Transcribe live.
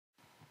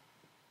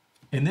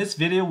In this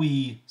video,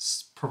 we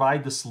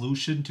provide the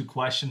solution to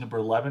question number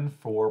 11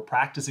 for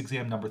practice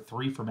exam number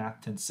 3 for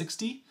Math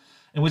 1060,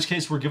 in which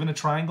case we're given a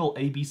triangle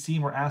ABC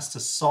and we're asked to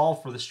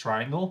solve for this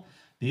triangle.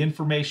 The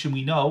information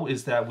we know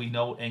is that we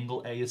know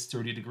angle A is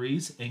 30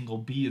 degrees, angle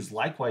B is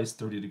likewise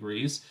 30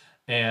 degrees,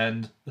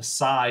 and the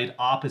side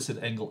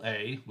opposite angle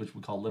A, which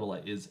we call little a,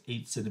 is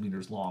 8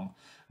 centimeters long.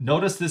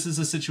 Notice this is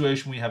a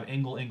situation we have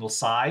angle,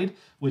 side,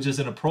 which is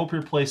an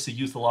appropriate place to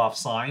use the law of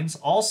sines.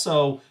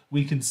 Also,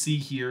 we can see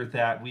here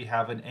that we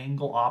have an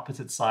angle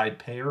opposite side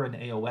pair in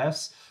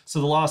AOS,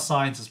 so the law of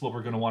sines is what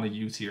we're going to want to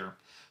use here.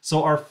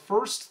 So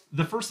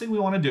the first thing we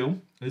want to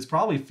do is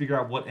probably figure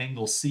out what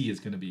angle C is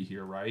going to be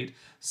here, right?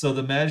 So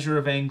the measure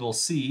of angle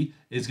C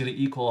is going to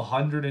equal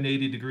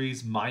 180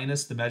 degrees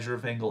minus the measure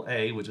of angle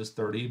A, which is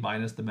 30,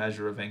 minus the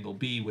measure of angle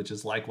B, which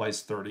is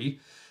likewise 30.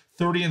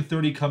 30 and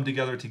 30 come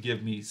together to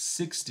give me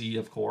 60,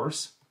 of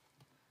course.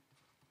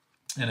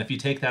 And if you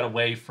take that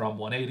away from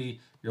 180,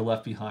 you're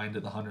left behind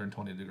at the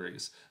 120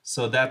 degrees.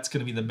 So that's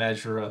going to be the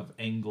measure of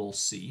angle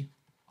C,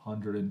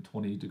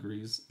 120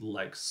 degrees,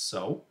 like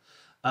so.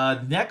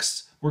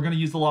 Next, we're going to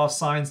use the law of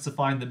sines to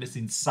find the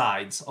missing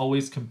sides,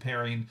 always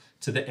comparing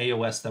to the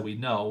AOS that we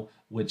know,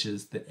 which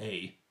is the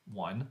A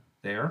one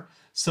there.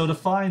 So to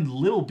find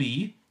little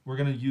b, we're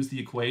going to use the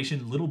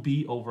equation little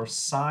b over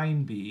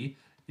sine b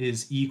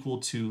is equal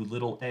to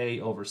little a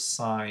over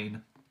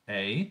sine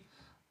a.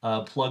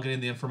 Plug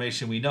in the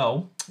information we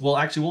know. Well,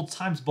 actually, we'll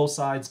times both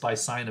sides by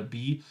sine of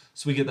b,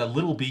 so we get that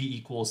little b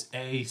equals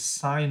a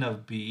sine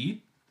of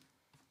b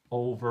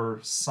over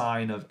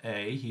sine of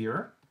a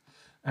here.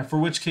 And for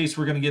which case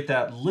we're going to get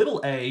that little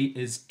a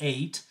is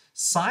 8.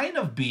 Sine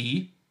of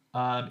b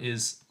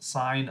is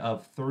sine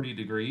of 30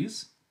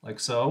 degrees, like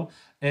so.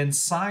 And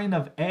sine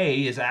of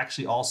a is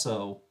actually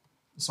also,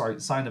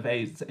 sine of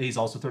a is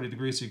also 30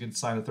 degrees, so you get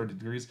sine of 30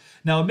 degrees.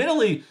 Now,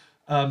 admittedly,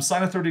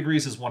 sine of 30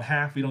 degrees is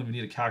 1/2. We don't even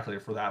need a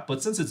calculator for that.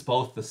 But since it's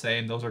both the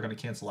same, those are going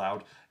to cancel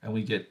out, and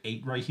we get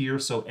 8 right here.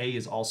 So a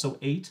is also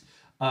 8.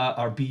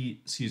 Or b,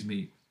 excuse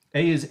me,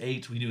 a is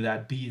 8. We knew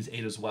that. B is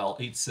 8 as well,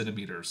 8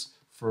 centimeters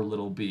for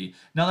little b.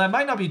 Now that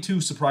might not be too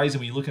surprising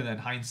when you look at that in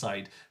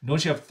hindsight.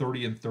 Notice you have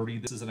 30 and 30.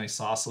 This is an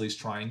isosceles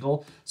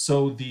triangle.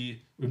 So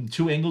when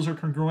two angles are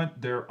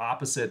congruent, the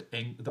opposite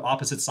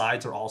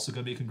sides are also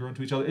going to be congruent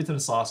to each other. It's an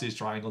isosceles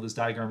triangle. This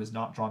diagram is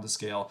not drawn to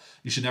scale.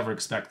 You should never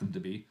expect them to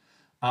be.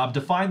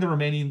 To find the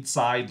remaining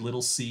side,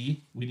 little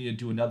c, we need to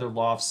do another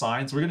law of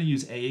sines. We're going to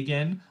use a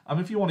again.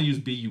 If you want to use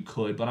b, you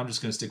could, but I'm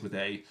just going to stick with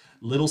a.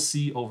 Little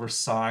c over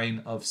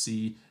sine of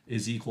c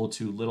is equal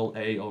to little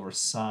a over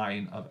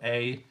sine of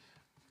a.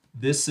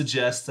 This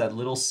suggests that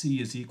little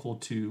c is equal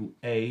to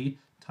a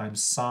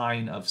times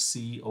sine of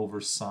c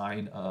over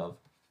sine of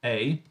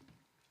a,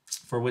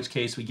 for which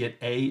case we get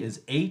a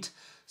is 8.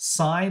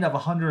 Sine of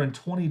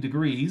 120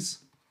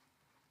 degrees,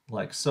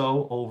 like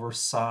so, over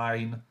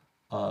sine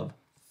of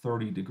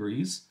 30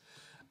 degrees.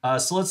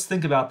 So let's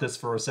think about this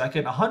for a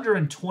second.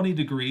 120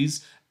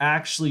 degrees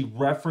actually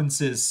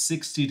references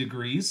 60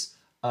 degrees.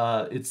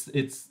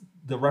 It's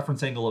the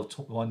reference angle of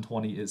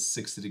 120 is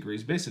 60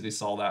 degrees. Basically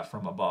saw that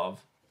from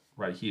above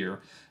right here.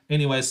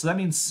 Anyway, so that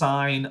means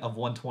sine of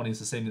 120 is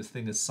the same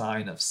thing as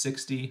sine of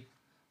 60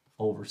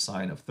 over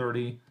sine of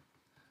 30.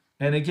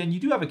 And again, you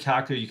do have a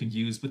calculator you can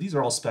use, but these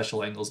are all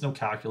special angles. No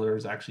calculator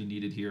is actually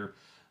needed here.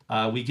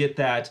 We get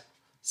that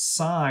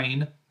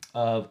sine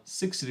of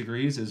 60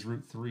 degrees is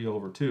root 3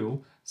 over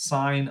 2.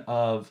 Sine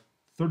of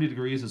 30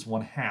 degrees is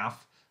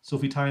 1/2. So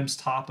if we times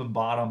top and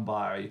bottom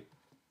by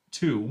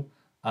 2,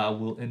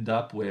 we'll end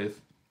up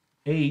with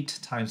 8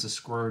 times the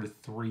square root of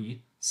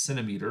 3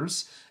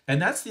 centimeters.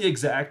 And that's the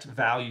exact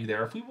value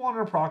there. If we want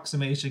an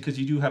approximation, because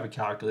you do have a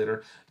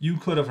calculator, you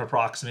could have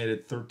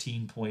approximated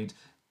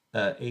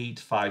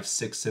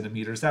 13.856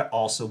 centimeters. That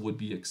also would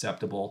be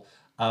acceptable.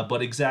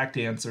 But exact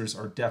answers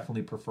are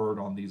definitely preferred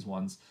on these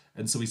ones.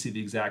 And so we see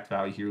the exact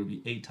value here would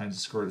be 8 times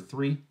the square root of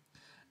 3.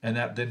 And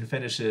that then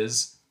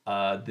finishes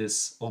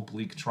this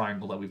oblique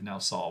triangle that we've now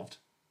solved.